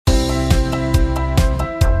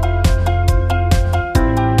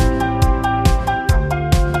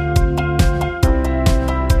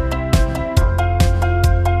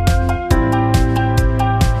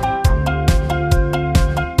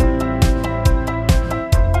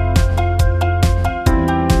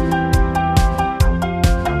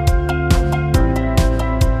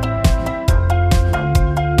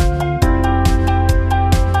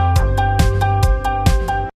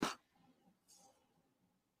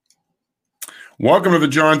Welcome to the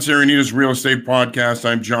John Sarianides Real Estate Podcast.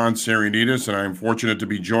 I'm John Sarianides, and I'm fortunate to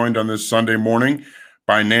be joined on this Sunday morning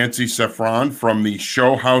by Nancy Safran from the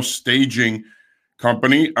Show House Staging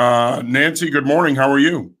Company. Nancy, good morning. How are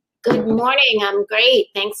you? Good morning. I'm great.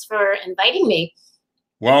 Thanks for inviting me.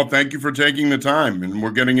 Well, thank you for taking the time. And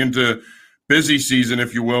we're getting into busy season,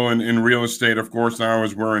 if you will, in real estate, of course, now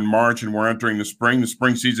as we're in March and we're entering the spring. The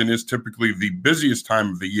spring season is typically the busiest time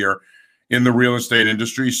of the year in the real estate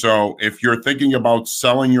industry. So if you're thinking about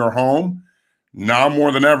selling your home, now more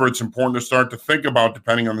than ever, it's important to start to think about,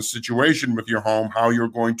 depending on the situation with your home, how you're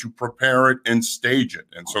going to prepare it and stage it.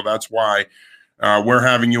 And so that's why we're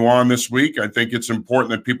having you on this week. I think it's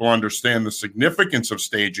important that people understand the significance of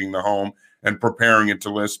staging the home and preparing it to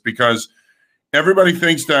list, because everybody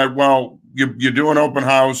thinks that, well, you do an open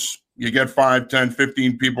house, you get 5, 10,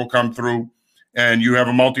 15 people come through, and you have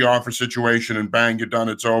a multi-offer situation, and bang, you're done,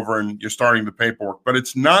 it's over, and you're starting the paperwork. But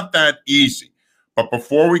it's not that easy. But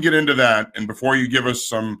before we get into that, and before you give us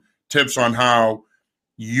some tips on how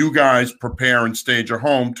you guys prepare and stage a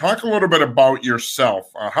home, talk a little bit about yourself.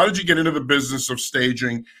 How did you get into the business of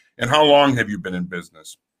staging, and how long have you been in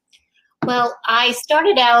business? Well, I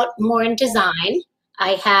started out more in design.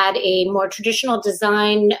 I had a more traditional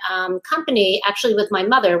design company, actually with my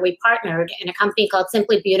mother. We partnered in a company called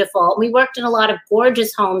Simply Beautiful. We worked in a lot of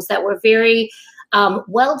gorgeous homes that were very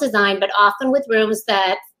well designed, but often with rooms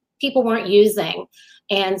that people weren't using.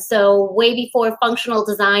 And so way before functional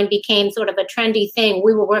design became sort of a trendy thing,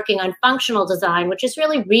 we were working on functional design, which is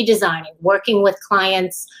really redesigning, working with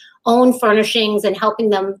clients' own furnishings and helping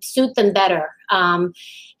them suit them better.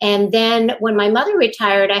 And then when my mother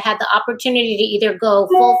retired, I had the opportunity to either go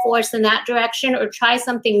full force in that direction or try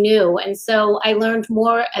something new. And so I learned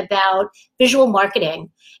more about visual marketing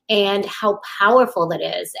and how powerful that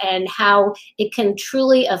is, and how it can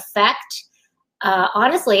truly affect,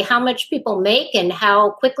 honestly, how much people make and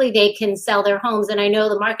how quickly they can sell their homes. And I know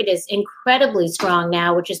the market is incredibly strong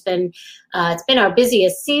now, which has been, it's been our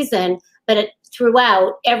busiest season, but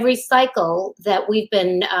throughout every cycle that we've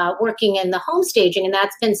been working in the home staging, and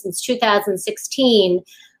that's been since 2016,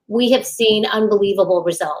 we have seen unbelievable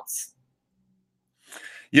results.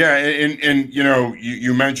 Yeah, and you know,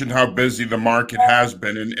 you mentioned how busy the market has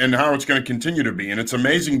been, and how it's going to continue to be. And it's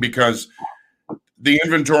amazing because the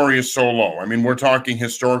inventory is so low. I mean, we're talking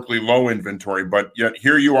historically low inventory, but yet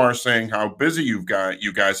here you are saying how busy you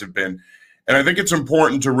guys have been. And I think it's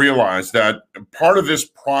important to realize that part of this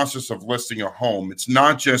process of listing a home, it's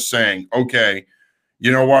not just saying, okay,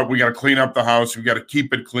 you know what, we got to clean up the house, we got to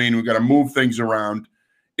keep it clean, we got to move things around.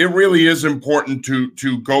 It really is important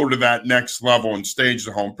to go to that next level and stage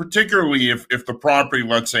the home, particularly if the property,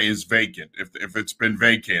 let's say, is vacant, if it's been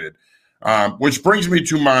vacated. Which brings me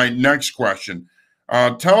to my next question.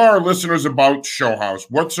 Tell our listeners about Show House.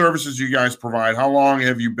 What services you guys provide? How long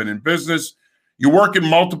have you been in business? You work in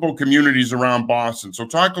multiple communities around Boston. So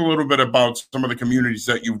talk a little bit about some of the communities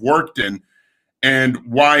that you've worked in and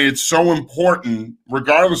why it's so important,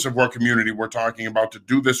 regardless of what community we're talking about, to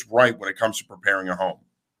do this right when it comes to preparing a home.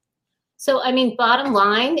 So, I mean, bottom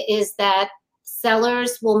line is that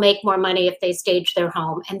sellers will make more money if they stage their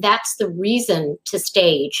home. And that's the reason to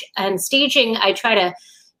stage. And staging, I try to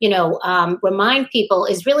remind people,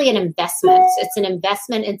 is really an investment. It's an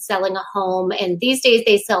investment in selling a home. And these days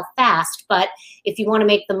they sell fast, but if you want to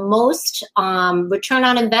make the most return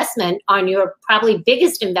on investment on your probably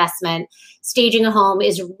biggest investment, staging a home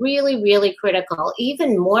is really, really critical.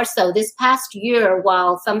 Even more so this past year,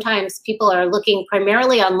 while sometimes people are looking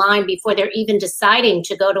primarily online before they're even deciding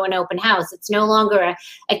to go to an open house. It's no longer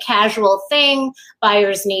a casual thing.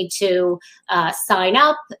 Buyers need to sign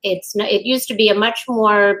up. It used to be a much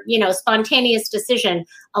more, spontaneous decision.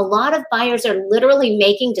 A lot of buyers are literally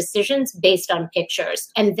making decisions based on pictures,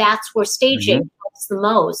 and that's where staging helps the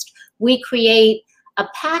most. We create a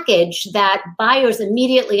package that buyers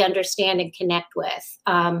immediately understand and connect with.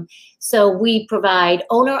 So we provide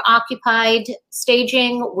owner-occupied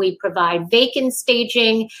staging, we provide vacant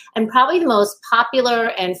staging, and probably the most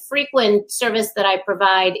popular and frequent service that I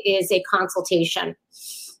provide is a consultation.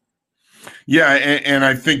 Yeah, and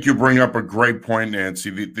I think you bring up a great point, Nancy,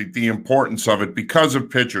 the importance of it because of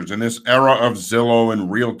pictures. In this era of Zillow and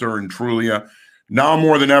Realtor and Trulia, now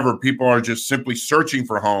more than ever, people are just simply searching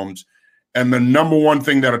for homes. And the number one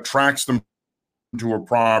thing that attracts them to a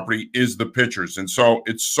property is the pictures. And so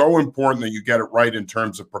it's so important that you get it right in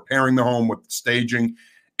terms of preparing the home with staging.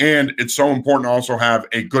 And it's so important to also have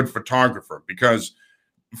a good photographer, because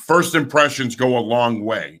first impressions go a long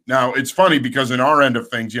way. Now, it's funny because in our end of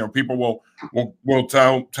things, people will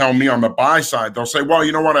tell me on the buy side, they'll say, well,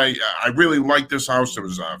 you know what, I really like this house. There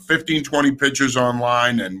was 15, 20 pictures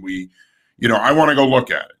online, and we I want to go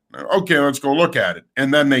look at it. Okay, let's go look at it.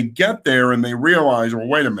 And then they get there and they realize, well,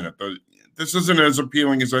 wait a minute, this isn't as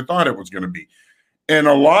appealing as I thought it was going to be. And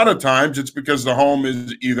a lot of times it's because the home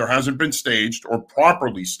is either hasn't been staged or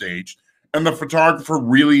properly staged, and the photographer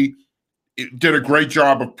really did a great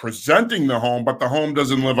job of presenting the home, but the home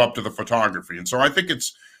doesn't live up to the photography. And so I think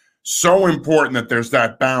it's so important that there's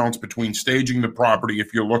that balance between staging the property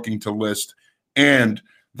if you're looking to list and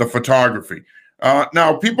the photography.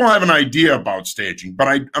 Now, people have an idea about staging, but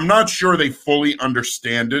I'm not sure they fully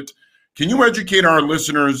understand it. Can you educate our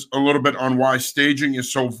listeners a little bit on why staging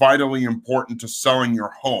is so vitally important to selling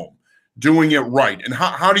your home, doing it right? And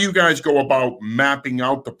how do you guys go about mapping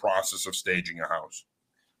out the process of staging a house?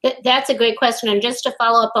 That's a great question. And just to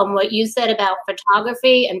follow up on what you said about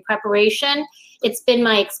photography and preparation, it's been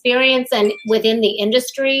my experience and within the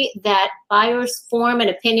industry that buyers form an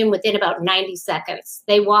opinion within about 90 seconds.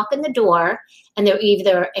 They walk in the door and they're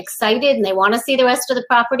either excited and they want to see the rest of the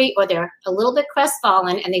property, or they're a little bit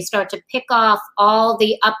crestfallen and they start to pick off all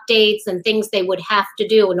the updates and things they would have to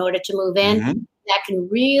do in order to move in. Mm-hmm. That can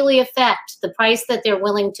really affect the price that they're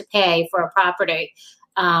willing to pay for a property.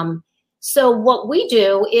 So what we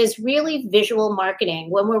do is really visual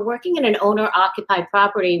marketing. When we're working in an owner-occupied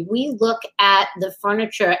property, we look at the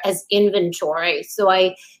furniture as inventory. So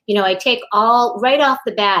I take all right off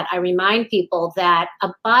the bat, I remind people that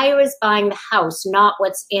a buyer is buying the house, not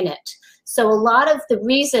what's in it. So a lot of the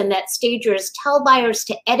reason that stagers tell buyers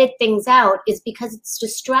to edit things out is because it's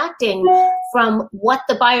distracting from what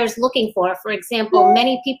the buyer's looking for. For example,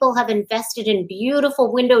 many people have invested in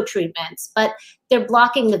beautiful window treatments, but they're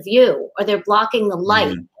blocking the view or they're blocking the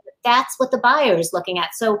light. That's what the buyer is looking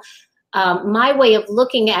at. So my way of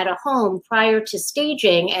looking at a home prior to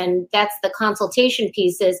staging, and that's the consultation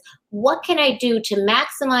piece, is what can I do to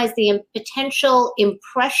maximize the potential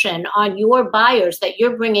impression on your buyers that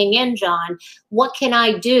you're bringing in, John? What can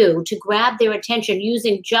I do to grab their attention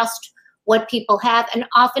using just what people have? And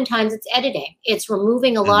oftentimes it's editing. It's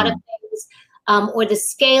removing a lot of things, or the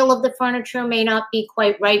scale of the furniture may not be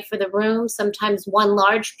quite right for the room. Sometimes one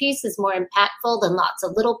large piece is more impactful than lots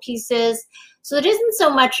of little pieces. So it isn't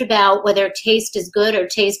so much about whether taste is good or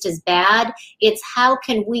taste is bad. It's how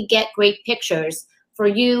can we get great pictures for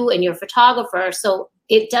you and your photographer so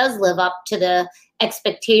it does live up to the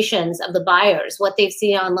expectations of the buyers. What they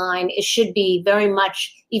see online, it should be very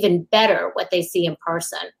much even better what they see in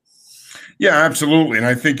person. Yeah, absolutely. And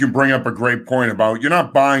I think you bring up a great point about you're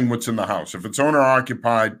not buying what's in the house. If it's owner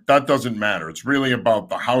occupied, that doesn't matter. It's really about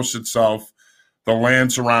the house itself, the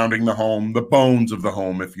land surrounding the home, the bones of the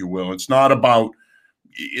home, if you will. It's not about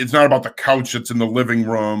the couch that's in the living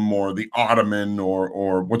room or the ottoman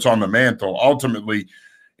or what's on the mantle. Ultimately,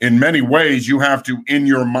 in many ways, you have to, in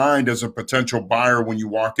your mind as a potential buyer, when you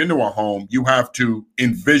walk into a home, you have to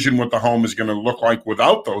envision what the home is going to look like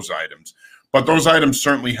without those items. But those items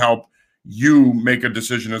certainly help you make a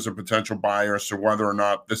decision as a potential buyer as to whether or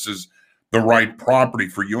not this is the right property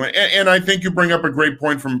for you. And I think you bring up a great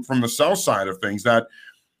point from the sell side of things, that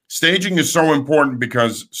staging is so important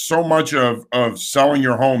because so much of selling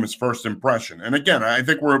your home is first impression. And again, I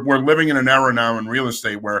think we're living in an era now in real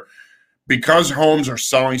estate where, because homes are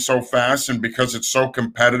selling so fast and because it's so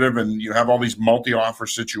competitive and you have all these multi-offer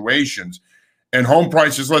situations and home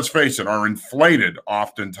prices, let's face it, are inflated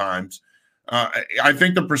oftentimes. I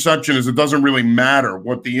think the perception is it doesn't really matter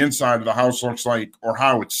what the inside of the house looks like or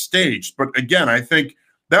how it's staged. But again, I think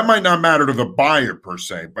that might not matter to the buyer per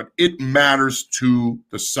se, but it matters to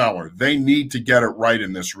the seller. They need to get it right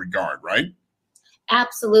in this regard, right?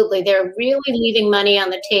 Absolutely. They're really leaving money on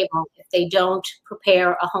the table if they don't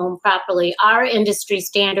prepare a home properly. Our industry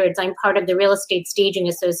standards, I'm part of the Real Estate Staging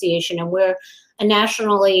Association, and we're a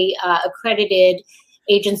nationally accredited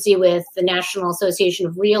agency with the National Association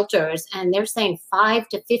of Realtors, and they're saying 5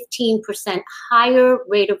 to 15% higher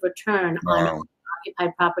rate of return on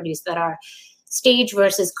occupied properties that are staged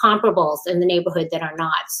versus comparables in the neighborhood that are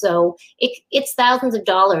not. So it's thousands of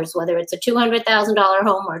dollars, whether it's a $200,000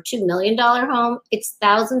 home or a $2 million home, it's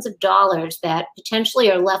thousands of dollars that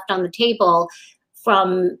potentially are left on the table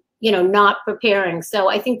from, not preparing. So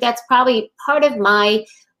I think that's probably part of my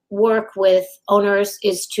work with owners,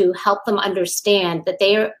 is to help them understand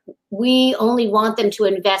that we only want them to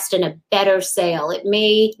invest in a better sale. It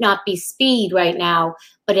may not be speed right now,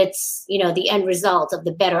 but it's, the end result of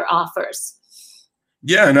the better offers.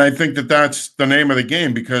 Yeah, and I think that's the name of the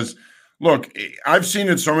game, because look, I've seen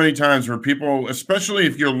it so many times where people, especially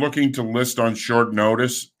if you're looking to list on short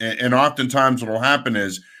notice, and oftentimes what will happen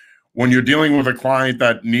is when you're dealing with a client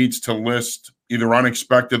that needs to list either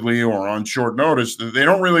unexpectedly or on short notice, they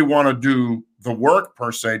don't really want to do the work per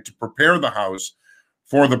se to prepare the house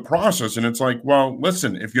for the process. And it's like, well,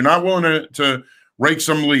 listen, if you're not willing to rake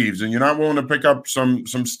some leaves, and you're not willing to pick up some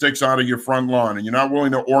sticks out of your front lawn, and you're not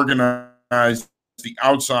willing to organize the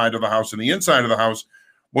outside of the house and the inside of the house,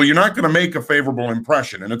 well, you're not going to make a favorable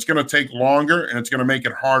impression, and it's going to take longer, and it's going to make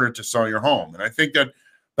it harder to sell your home. And I think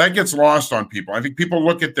that gets lost on people. I think people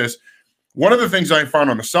look at this. One of the things I found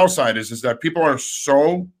on the sell side is that people are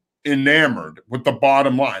so enamored with the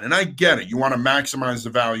bottom line. And I get it. You want to maximize the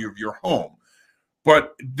value of your home.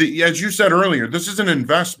 But as you said earlier, this is an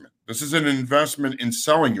investment. This is an investment in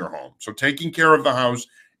selling your home. So taking care of the house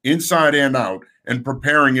inside and out and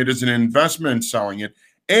preparing it is an investment in selling it.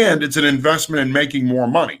 And it's an investment in making more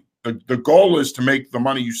money. The goal is to make the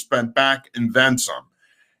money you spent back and then some.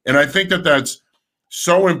 And I think that's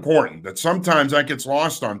so important that sometimes that gets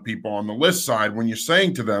lost on people on the list side when you're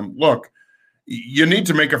saying to them, look, you need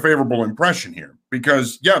to make a favorable impression here,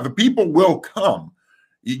 because yeah, the people will come.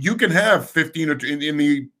 You can have 15 in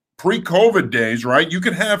the pre-COVID days, right? You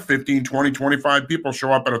can have 15, 20, 25 people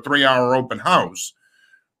show up at a 3-hour open house.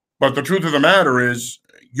 But the truth of the matter is,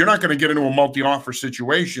 you're not going to get into a multi-offer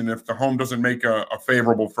situation if the home doesn't make a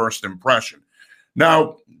favorable first impression.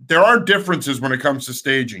 Now, there are differences when it comes to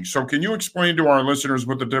staging. So can you explain to our listeners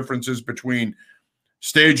what the difference is between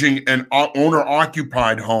staging an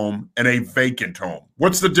owner-occupied home and a vacant home?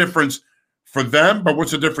 What's the difference for them, but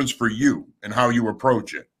what's the difference for you and how you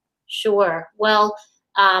approach it? Sure. Well,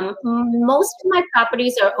 most of my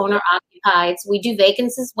properties are owner-occupied. We do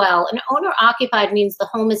vacants as well. And owner-occupied means the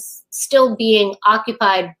home is still being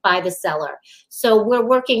occupied by the seller. So we're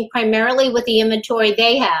working primarily with the inventory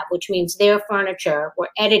they have, which means their furniture. We're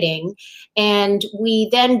editing. And we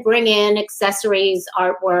then bring in accessories,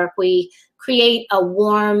 artwork. We create a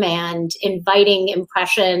warm and inviting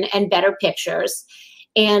impression and better pictures.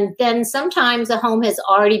 And then sometimes a home has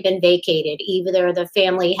already been vacated. Either the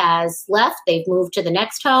family has left, they've moved to the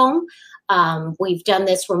next home. We've done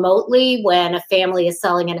this remotely when a family is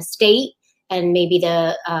selling an estate and maybe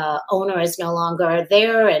the owner is no longer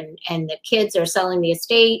there and the kids are selling the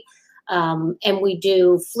estate. And we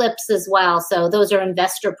do flips as well. So those are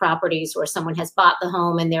investor properties where someone has bought the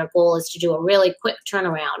home and their goal is to do a really quick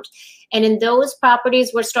turnaround. And in those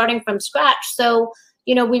properties, we're starting from scratch. So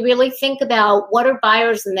we really think about what are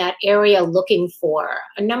buyers in that area looking for.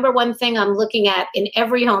 A number one thing I'm looking at in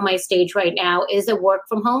every home I stage right now is a work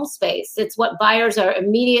from home space. It's what buyers are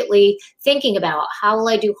immediately thinking about. How will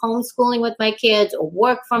I do homeschooling with my kids or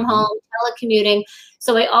work from home, telecommuting?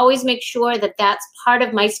 So I always make sure that that's part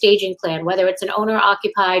of my staging plan, whether it's an owner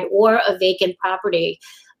occupied or a vacant property.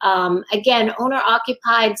 Again, owner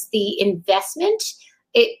occupied's the investment.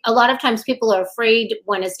 A lot of times people are afraid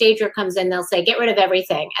when a stager comes in, they'll say, get rid of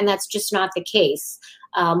everything. And that's just not the case.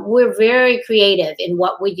 We're very creative in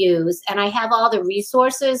what we use. And I have all the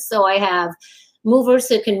resources. So I have movers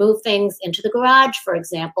who can move things into the garage, for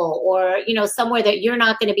example, or, somewhere that you're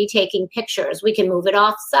not going to be taking pictures. We can move it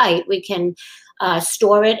off site. We can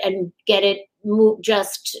store it and get it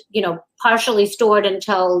just, partially stored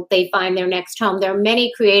until they find their next home. There are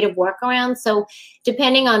many creative workarounds. So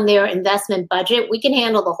depending on their investment budget, we can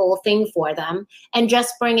handle the whole thing for them and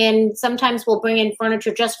just sometimes we'll bring in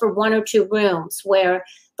furniture just for 1 or 2 rooms where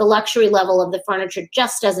the luxury level of the furniture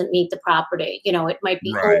just doesn't meet the property. It might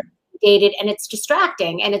be dated and it's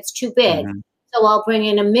distracting and it's too big. Mm-hmm. So I'll bring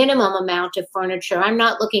in a minimum amount of furniture. I'm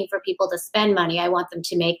not looking for people to spend money. I want them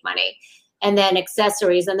to make money. And then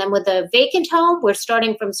accessories. And then with a vacant home, we're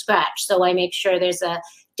starting from scratch. So I make sure there's a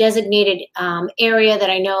designated area that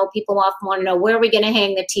I know people often want to know, where are we going to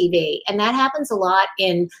hang the TV? And that happens a lot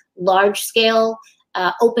in large scale,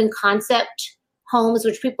 open concept homes,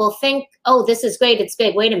 which people think, oh, this is great, it's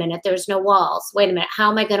big. Wait a minute, there's no walls. Wait a minute, how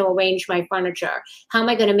am I going to arrange my furniture? How am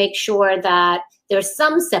I going to make sure that there's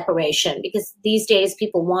some separation? Because these days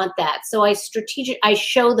people want that. So I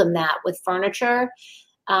show them that with furniture.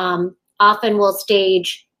 Often we'll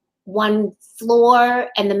stage one floor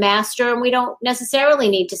and the master, and we don't necessarily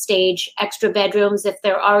need to stage extra bedrooms if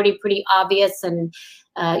they're already pretty obvious and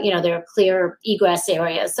there are clear egress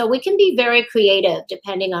areas. So we can be very creative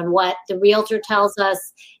depending on what the realtor tells us.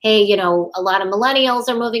 Hey, a lot of millennials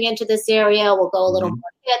are moving into this area. We'll go a little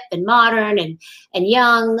more hip and modern and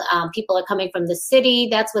young. People are coming from the city.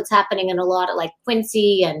 That's what's happening in a lot of like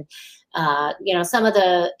Quincy and some of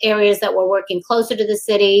the areas that we're working closer to the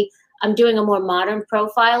city. I'm doing a more modern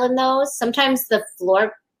profile in those. Sometimes the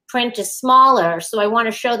floor print is smaller, so I want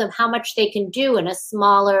to show them how much they can do in a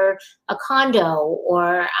condo,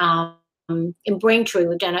 or in Braintree,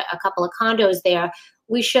 we've done a couple of condos there.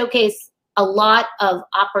 We showcase a lot of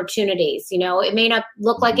opportunities. You know, it may not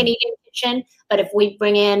look like an eating kitchen, but if we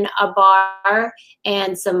bring in a bar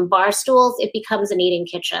and some bar stools, it becomes an eating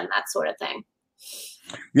kitchen, that sort of thing.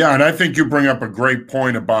 Yeah, and I think you bring up a great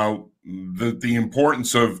point about the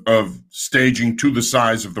importance of staging to the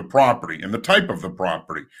size of the property and the type of the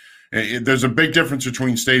property. There's a big difference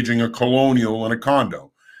between staging a colonial and a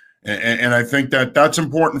condo, and I think that that's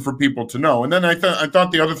important for people to know. And then I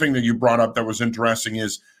thought the other thing that you brought up that was interesting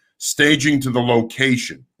is staging to the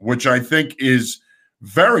location, which I think is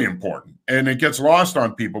very important, and it gets lost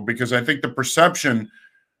on people because I think the perception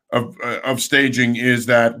of staging is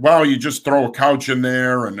that, well, you just throw a couch in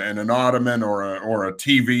there and an ottoman or a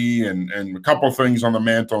TV and a couple things on the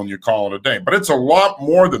mantle and you call it a day. But it's a lot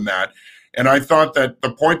more than that. And I thought that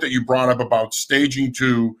the point that you brought up about staging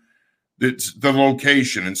to the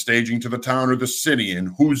location and staging to the town or the city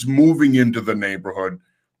and who's moving into the neighborhood,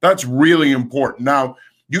 that's really important. Now,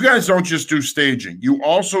 you guys don't just do staging, you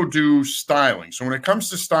also do styling. So when it comes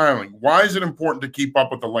to styling, why is it important to keep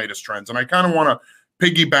up with the latest trends? And I kind of want to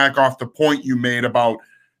piggyback off the point you made about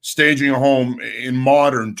staging a home in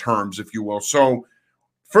modern terms, if you will. So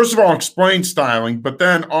first of all, explain styling, but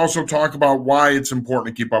then also talk about why it's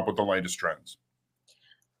important to keep up with the latest trends.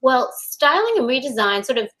 Well, styling and redesign,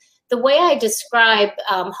 sort of the way I describe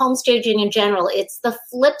home staging in general, it's the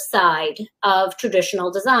flip side of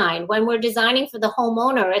traditional design. When we're designing for the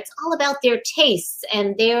homeowner, it's all about their tastes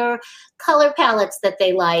and their color palettes that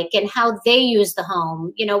they like and how they use the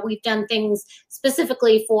home. You know, we've done things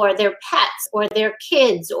specifically for their pets or their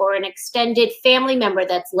kids or an extended family member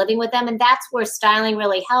that's living with them. And that's where styling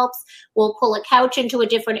really helps. We'll pull a couch into a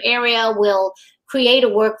different area. We'll create a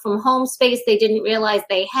work from home space they didn't realize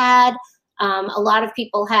they had. A lot of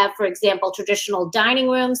people have, for example, traditional dining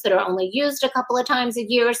rooms that are only used a couple of times a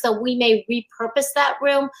year. So we may repurpose that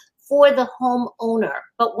room for the homeowner.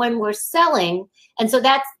 But when we're selling, and so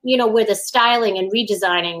that's, you know, where the styling and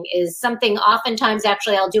redesigning is something oftentimes,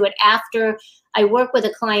 actually, I'll do it after I work with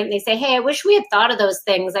a client and they say, hey, I wish we had thought of those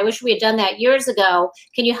things. I wish we had done that years ago.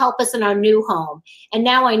 Can you help us in our new home? And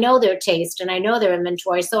now I know their taste and I know their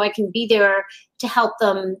inventory, so I can be there to help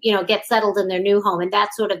them, you know, get settled in their new home. And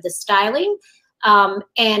that's sort of the styling.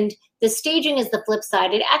 And the staging is the flip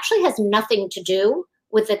side. It actually has nothing to do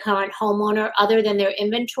with the current homeowner other than their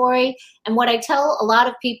inventory. And what I tell a lot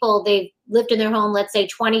of people, they've lived in their home, let's say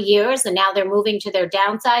 20 years, and now they're moving to their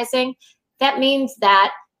downsizing. That means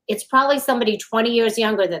that it's probably somebody 20 years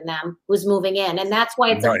younger than them who's moving in. And that's why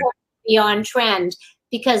it's important to be on trend,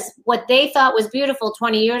 because what they thought was beautiful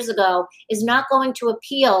 20 years ago is not going to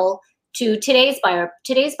appeal to today's buyer.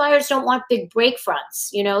 Today's buyers don't want big break fronts.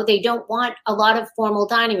 You know, they don't want a lot of formal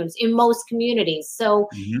dining rooms in most communities. So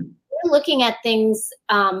we're looking at things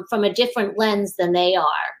from a different lens than they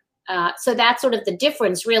are. So that's sort of the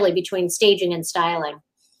difference really between staging and styling.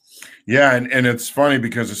 Yeah, and it's funny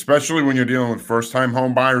because especially when you're dealing with first-time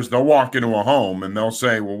home buyers, they'll walk into a home and they'll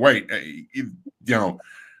say, well, wait, you know,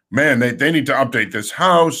 man, they need to update this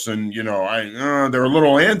house, and, you know, they're a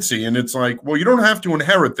little antsy. And it's like, well, you don't have to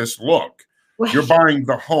inherit this look. Right. You're buying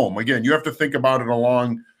the home. Again, you have to think about it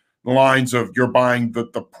along the lines of you're buying the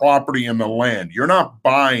property and the land. You're not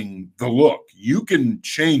buying the look. You can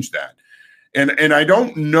change that. And I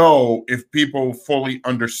don't know if people fully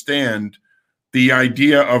understand the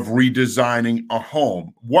idea of redesigning a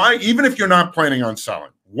home. Why, even if you're not planning on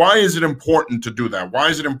selling, why is it important to do that? Why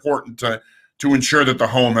is it important to ensure that the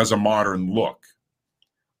home has a modern look?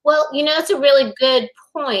 Well, you know, it's a really good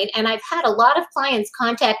point. And I've had a lot of clients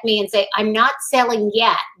contact me and say, I'm not selling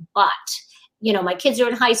yet, but, you know, my kids are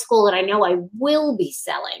in high school and I know I will be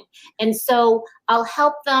selling. And so I'll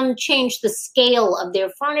help them change the scale of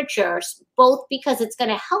their furniture, both because it's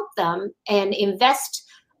going to help them and invest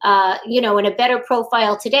you know, in a better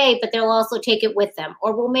profile today, but they'll also take it with them.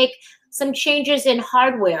 Or we'll make some changes in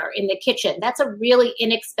hardware in the kitchen. That's a really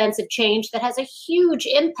inexpensive change that has a huge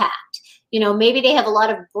impact. You know, maybe they have a lot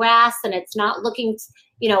of brass and it's not looking,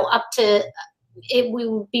 you know, up to, it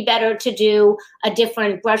would be better to do a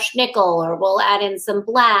different brushed nickel, or we'll add in some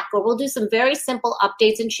black, or we'll do some very simple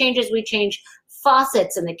updates and changes. We change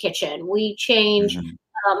faucets in the kitchen. We change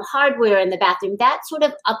hardware in the bathroom. That sort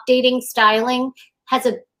of updating, styling has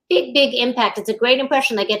a big impact. It's a great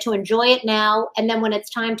impression. They get to enjoy it now. And then when it's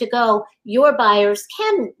time to go, your buyers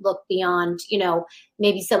can look beyond, you know,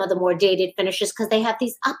 maybe some of the more dated finishes because they have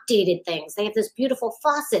these updated things. They have this beautiful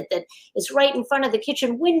faucet that is right in front of the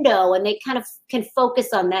kitchen window, and they kind of can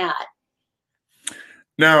focus on that.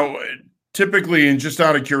 Now, typically, and just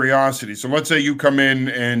out of curiosity, so let's say you come in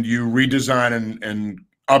and you redesign and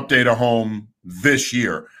update a home this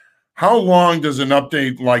year. How long does an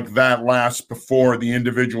update like that last before the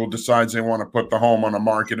individual decides they want to put the home on the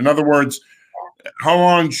market? In other words, how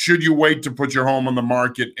long should you wait to put your home on the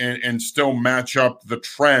market and still match up the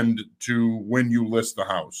trend to when you list the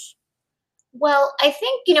house? Well, I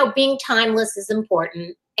think, being timeless is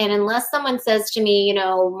important. And unless someone says to me,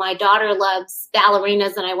 my daughter loves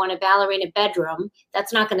ballerinas and I want a ballerina bedroom,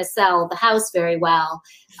 that's not going to sell the house very well.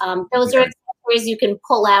 Those are accessories you can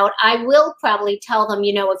pull out. I will probably tell them,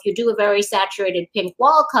 if you do a very saturated pink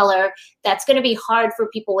wall color, that's going to be hard for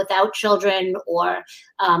people without children or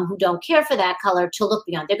who don't care for that color to look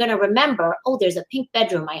beyond. They're going to remember, oh, there's a pink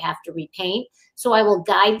bedroom I have to repaint. So I will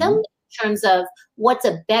guide them in terms of what's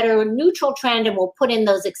a better neutral trend, and we'll put in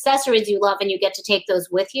those accessories you love and you get to take those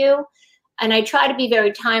with you. And I try to be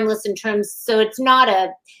very timeless in terms, so it's not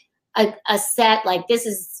a set like this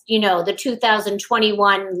is, the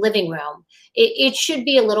 2021 living room. It should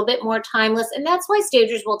be a little bit more timeless. And that's why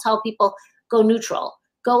stagers will tell people, go neutral,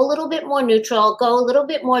 go a little bit more neutral, go a little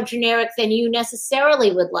bit more generic than you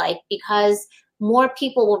necessarily would like, because more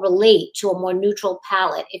people will relate to a more neutral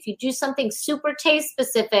palette. If you do something super taste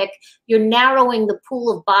specific, you're narrowing the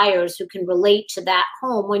pool of buyers who can relate to that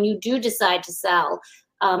home when you do decide to sell.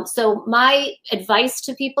 So my advice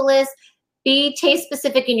to people is be taste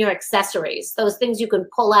specific in your accessories, those things you can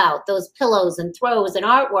pull out, those pillows and throws and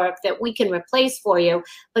artwork that we can replace for you,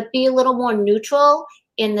 but be a little more neutral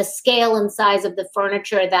in the scale and size of the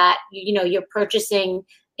furniture that you're purchasing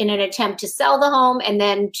in an attempt to sell the home and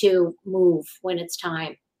then to move when it's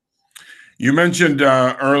time. You mentioned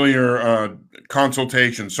earlier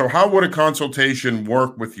consultation. So how would a consultation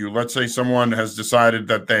work with you? Let's say someone has decided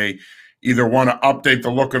that they either want to update the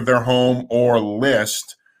look of their home or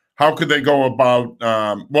list. How could they go about,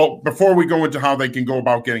 well, before we go into how they can go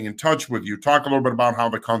about getting in touch with you, talk a little bit about how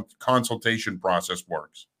the consultation process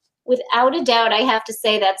works. Without a doubt, I have to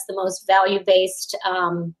say that's the most value-based,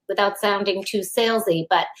 without sounding too salesy,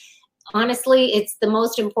 but honestly, it's the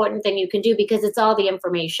most important thing you can do because it's all the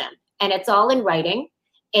information and it's all in writing.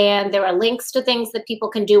 And there are links to things that people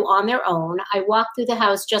can do on their own. I walk through the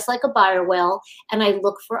house just like a buyer will, and I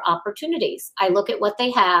look for opportunities. I look at what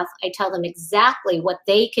they have. I tell them exactly what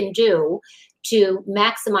they can do to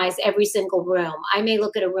maximize every single room. I may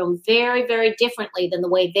look at a room very, very differently than the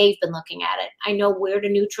way they've been looking at it. I know where to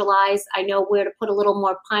neutralize. I know where to put a little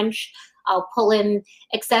more punch. I'll pull in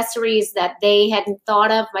accessories that they hadn't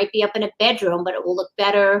thought of, might be up in a bedroom, but it will look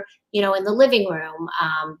better, in the living room.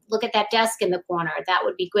 Look at that desk in the corner. That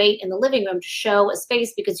would be great in the living room to show a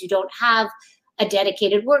space because you don't have a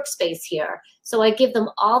dedicated workspace here. So I give them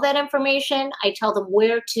all that information. I tell them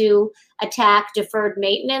where to attack deferred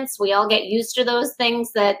maintenance. We all get used to those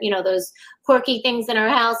things that, those quirky things in our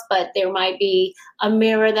house, but there might be a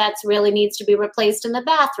mirror that's really needs to be replaced in the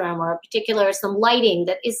bathroom, or some lighting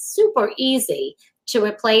that is super easy to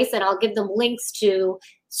replace. And I'll give them links to,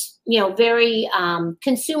 very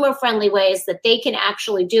consumer friendly ways that they can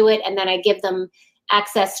actually do it. And then I give them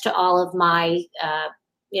access to all of my,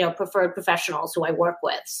 preferred professionals who I work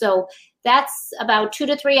with. So that's about 2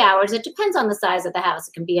 to 3 hours. It depends on the size of the house.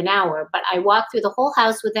 It can be an hour, but I walk through the whole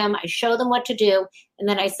house with them. I show them what to do, and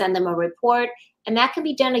then I send them a report. And that can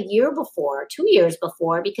be done a year before, 2 years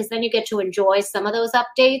before, because then you get to enjoy some of those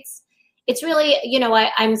updates. It's really,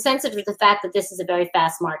 I'm sensitive to the fact that this is a very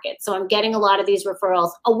fast market. So I'm getting a lot of these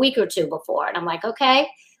referrals a week or two before. And I'm like, okay,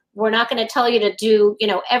 we're not going to tell you to do,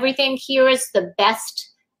 everything. Here is the best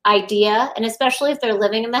idea. And especially if they're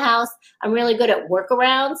living in the house, I'm really good at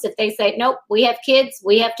workarounds. If they say, nope, we have kids,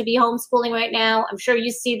 we have to be homeschooling right now. I'm sure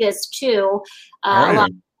you see this too. A lot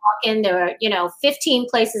of walk in, there are, 15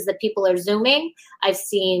 places that people are Zooming. I've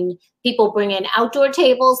seen people bring in outdoor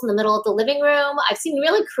tables in the middle of the living room. I've seen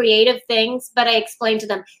really creative things, but I explained to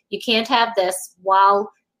them, you can't have this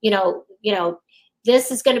while,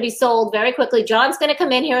 this is going to be sold very quickly. John's going to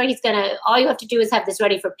come in here. All you have to do is have this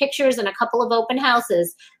ready for pictures and a couple of open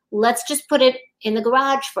houses. Let's just put it in the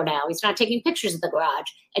garage for now. He's not taking pictures of the garage,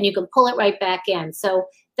 and you can pull it right back in. So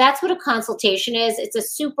that's what a consultation is. It's a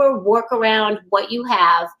super workaround what you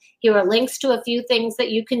have. Here are links to a few things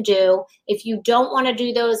that you can do. If you don't want to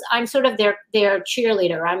do those, I'm sort of their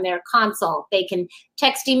cheerleader. I'm their consult. They can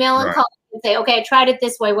text, email, and call and say, okay, I tried it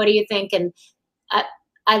this way. What do you think? And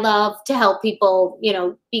I love to help people,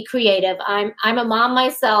 be creative. I'm a mom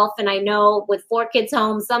myself, and I know with 4 kids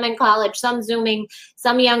home, some in college, some Zooming,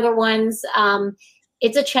 some younger ones,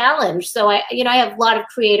 it's a challenge. So I have a lot of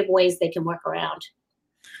creative ways they can work around.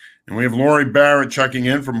 And we have Lori Barrett checking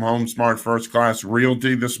in from Home Smart First Class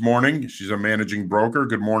Realty this morning. She's a managing broker.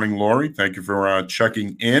 Good morning, Lori. Thank you for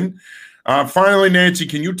checking in. Finally, Nancy,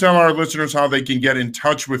 can you tell our listeners how they can get in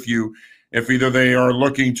touch with you if either they are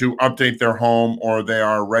looking to update their home or they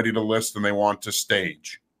are ready to list and they want to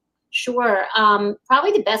stage? Sure.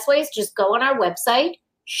 Probably the best way is just go on our website,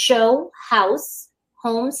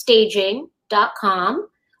 showhousehomestaging.com,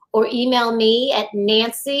 or email me at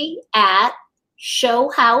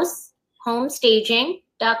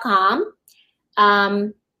nancy@showhousehomestaging.com.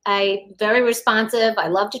 I'm very responsive. I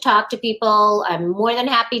love to talk to people. I'm more than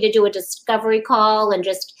happy to do a discovery call and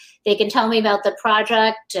just they can tell me about the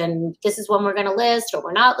project and this is when we're going to list or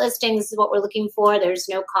we're not listing. This is what we're looking for. There's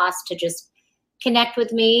no cost to just connect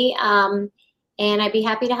with me, and I'd be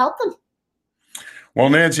happy to help them. Well,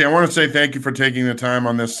 Nancy, I want to say thank you for taking the time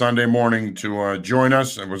on this Sunday morning to join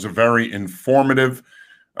us. It was a very informative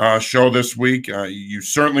show this week. You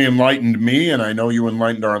certainly enlightened me, and I know you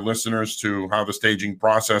enlightened our listeners to how the staging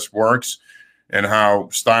process works and how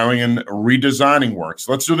styling and redesigning works.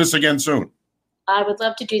 Let's do this again soon. I would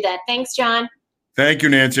love to do that. Thanks, John. Thank you,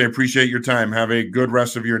 Nancy. I appreciate your time. Have a good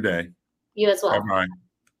rest of your day. You as well. Bye-bye.